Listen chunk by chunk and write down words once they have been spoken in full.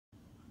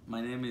My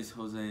name is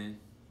Jose,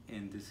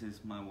 and this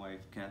is my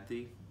wife,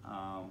 Kathy.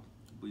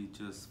 We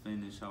just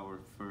finished our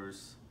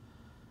first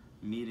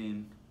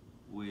meeting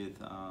with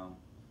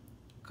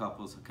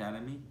Couples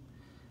Academy,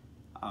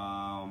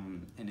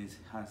 and it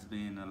has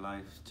been a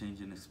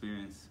life-changing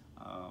experience.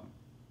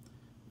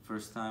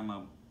 First time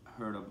I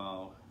heard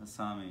about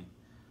Asami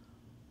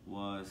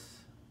was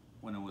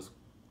when I was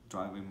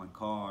driving my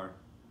car,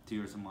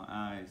 tears in my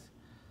eyes,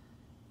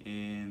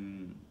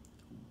 and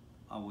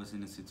I was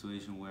in a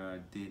situation where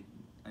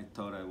I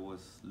thought I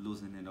was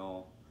losing it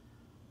all.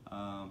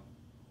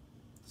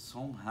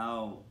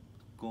 Somehow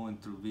going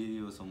through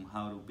videos on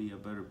how to be a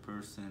better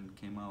person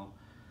came out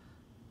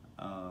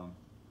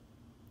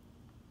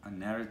a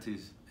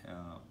narrative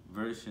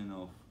version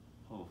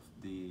of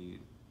the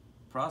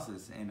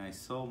process, and I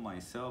saw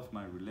myself,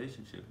 my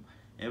relationship,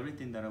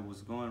 everything that I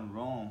was going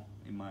wrong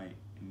in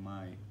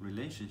my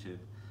relationship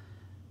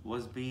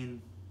was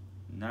being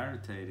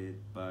narrated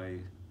by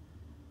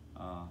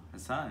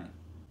Hassan.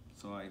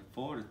 So I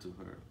forwarded to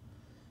her.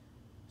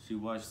 She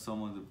watched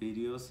some of the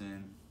videos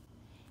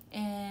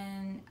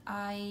and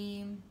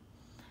I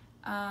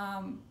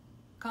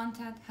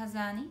contact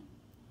Hazani,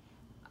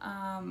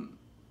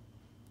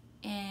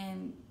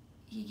 and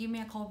he gave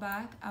me a call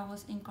back. I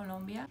was in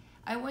Colombia.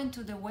 I went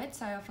to the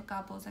website of a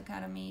Couples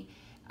Academy.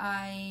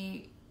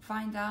 I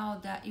find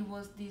out that it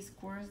was this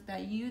course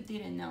that you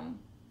didn't know.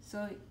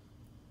 So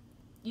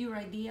your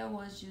idea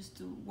was just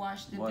to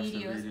watch the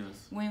videos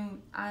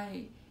when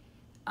I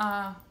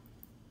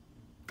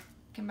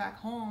came back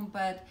home,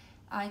 but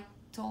I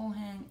told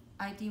him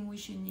I think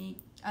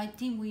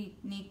we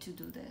need to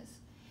do this.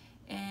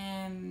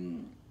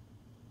 And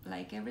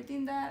like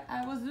everything that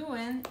I was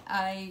doing,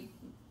 I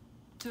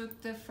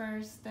took the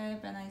first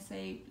step and I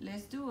say,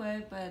 let's do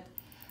it. But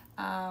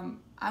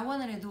I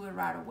wanted to do it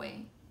right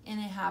away, and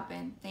it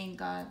happened. Thank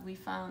God we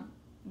find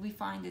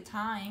the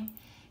time,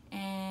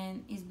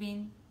 and it's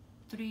been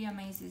three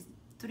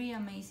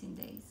amazing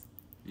days.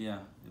 Yeah,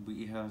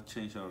 we have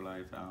changed our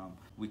life.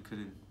 We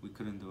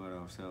couldn't do it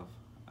ourselves.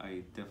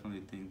 I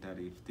definitely think that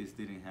if this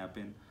didn't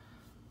happen,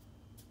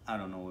 I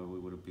don't know where we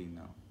would have been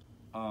now.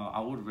 I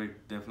would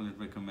definitely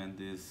recommend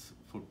this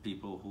for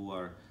people who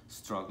are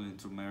struggling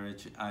through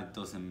marriage. It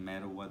doesn't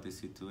matter what the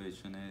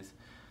situation is.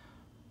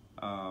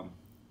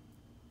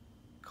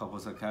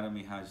 Couples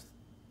Academy has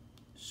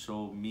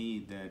showed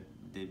me that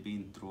they've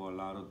been through a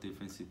lot of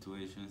different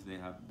situations. They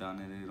have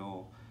done it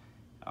all.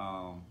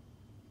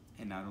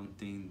 And I don't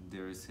think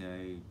there is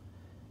a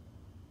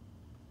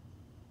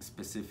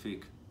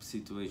specific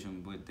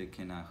situation where they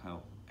cannot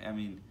help. I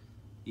mean,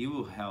 it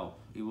will help.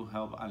 It will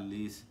help at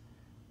least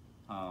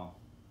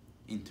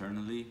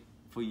internally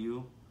for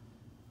you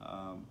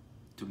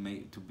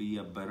to be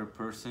a better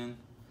person,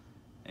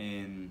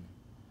 and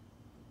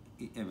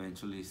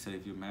eventually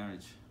save your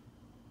marriage.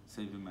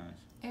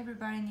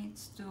 Everybody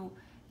needs to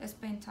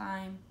spend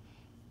time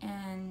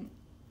and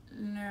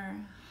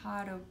learn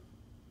how to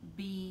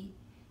be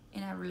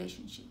in a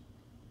relationship,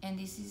 and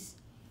this is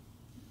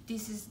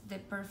the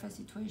perfect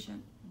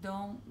situation.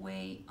 Don't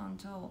wait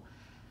until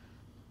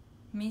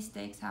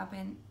mistakes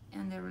happen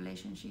in the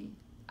relationship.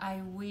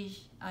 I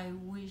wish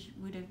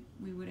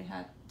we would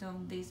have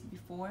done this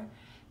before,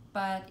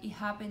 but it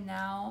happened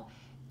now.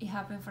 It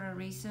happened for a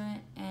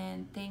reason,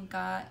 and thank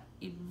God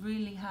it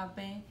really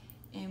happened,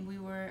 and we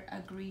were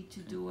agreed to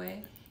do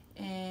it,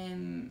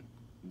 and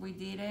we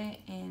did it,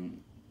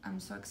 and I'm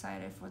so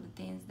excited for the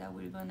things that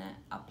we're gonna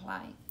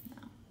apply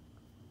now.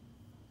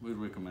 We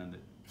recommend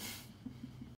it.